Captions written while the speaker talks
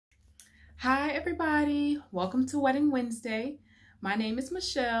Hi everybody, welcome to Wedding Wednesday. My name is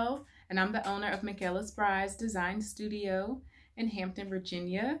Michelle and I'm the owner of Michaela's Brides Design Studio in Hampton,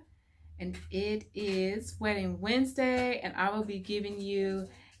 Virginia. And it is Wedding Wednesday and I will be giving you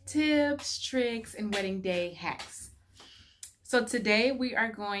tips, tricks, and wedding day hacks. So today we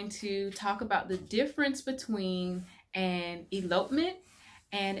are going to talk about the difference between an elopement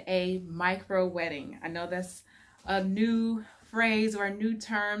and a micro wedding. I know that's a new phrase or a new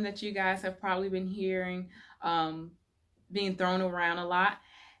term that you guys have probably been hearing being thrown around a lot.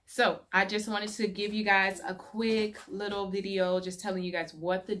 So I just wanted to give you guys a quick little video just telling you guys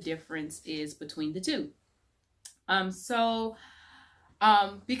what the difference is between the two.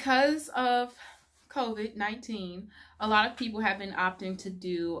 Because of COVID-19, a lot of people have been opting to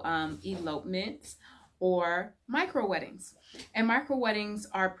do elopements or micro weddings. And micro weddings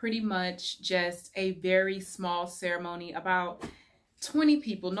are pretty much just a very small ceremony, about 20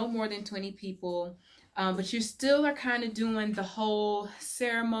 people, no more than 20 people. But you still are kind of doing the whole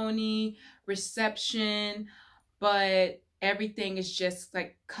ceremony, reception, but everything is just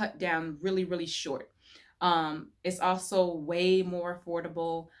like cut down really, really short. It's also way more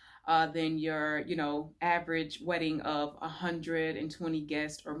affordable than your, average wedding of 120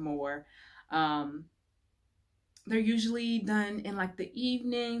 guests or more. They're usually done in like the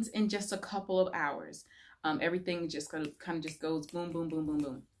evenings in just a couple of hours. Everything just kind of just goes boom, boom, boom, boom,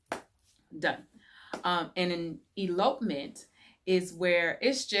 boom, done. And an elopement is where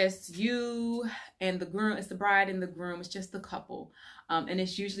it's just you and the groom, it's the bride and the groom, it's just the couple. And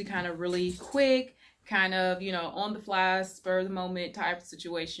it's usually kind of really quick, kind of, on the fly, spur of the moment type of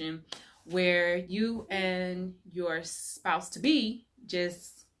situation where you and your spouse to be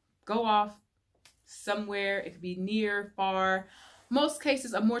just go off somewhere. It could be near, far. Most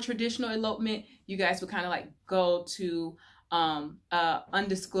cases, a more traditional elopement, you guys would kind of like go to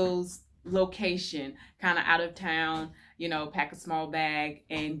undisclosed location, kind of out of town, pack a small bag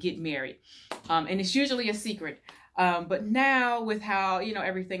and get married. And it's usually a secret. But now with how,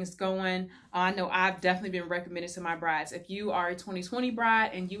 everything's going, I know I've definitely been recommended to my brides. If you are a 2020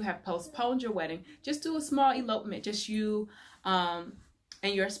 bride and you have postponed your wedding, just do a small elopement, just you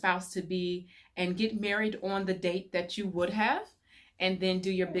and your spouse to be, and get married on the date that you would have, and then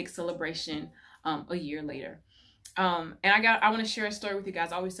do your big celebration a year later. And I want to share a story with you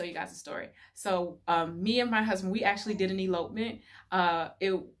guys. I always tell you guys a story. So me and my husband, we actually did an elopement.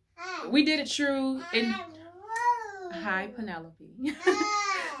 We did it true in hi Penelope.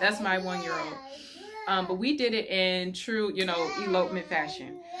 That's my 1-year-old. But we did it in true, elopement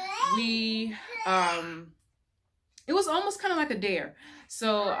fashion. We it was almost kind of like a dare.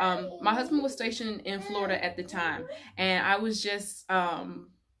 So my husband was stationed in Florida at the time, and I was just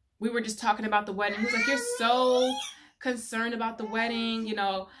we were just talking about the wedding. He was like, "You're so concerned about the wedding,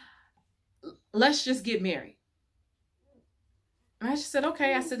 let's just get married." And I just said,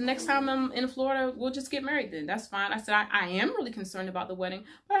 okay. I said, next time I'm in Florida, we'll just get married then. That's fine. I said, I am really concerned about the wedding,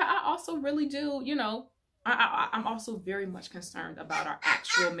 but I also really do, I'm also very much concerned about our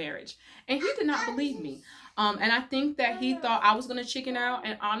actual marriage. And he did not believe me. And I think that he thought I was going to chicken out.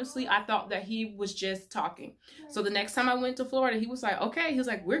 And honestly, I thought that he was just talking. So the next time I went to Florida, he was like, okay. He was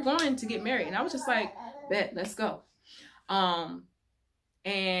like, we're going to get married. And I was just like, bet, let's go.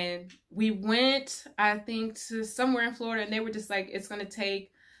 And we went, I think, to somewhere in Florida, and they were just like, it's going to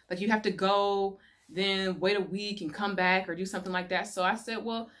take, like, you have to go, then wait a week and come back or do something like that. So I said,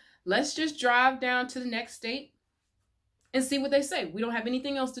 well, let's just drive down to the next state and see what they say. We don't have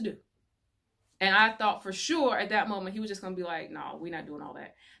anything else to do. And I thought for sure at that moment, he was just going to be like, no, we're not doing all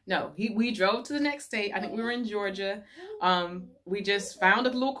that. No, we drove to the next state. I think we were in Georgia. We just found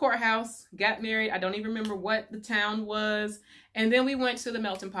a little courthouse, got married. I don't even remember what the town was. And then we went to the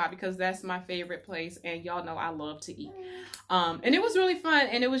Melting Pot because that's my favorite place. And y'all know I love to eat. And it was really fun.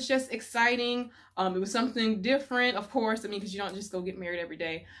 And it was just exciting. It was something different, of course. I mean, because you don't just go get married every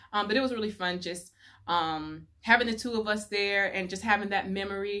day. But it was really fun just having the two of us there and just having that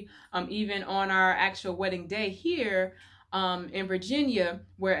memory, even on our actual wedding day here in Virginia,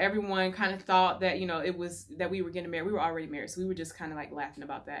 where everyone kind of thought that, it was that we were getting married. We were already married. So we were just kind of like laughing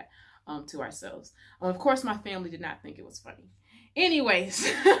about that to ourselves. Of course, my family did not think it was funny.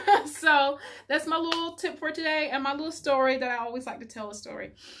 Anyways, so that's my little tip for today and my little story that I always like to tell a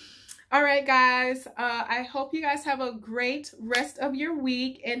story. All right, guys, I hope you guys have a great rest of your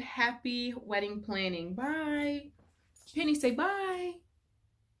week and happy wedding planning. Bye. Penny, say bye.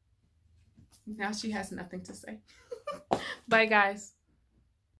 Now she has nothing to say. Bye, guys.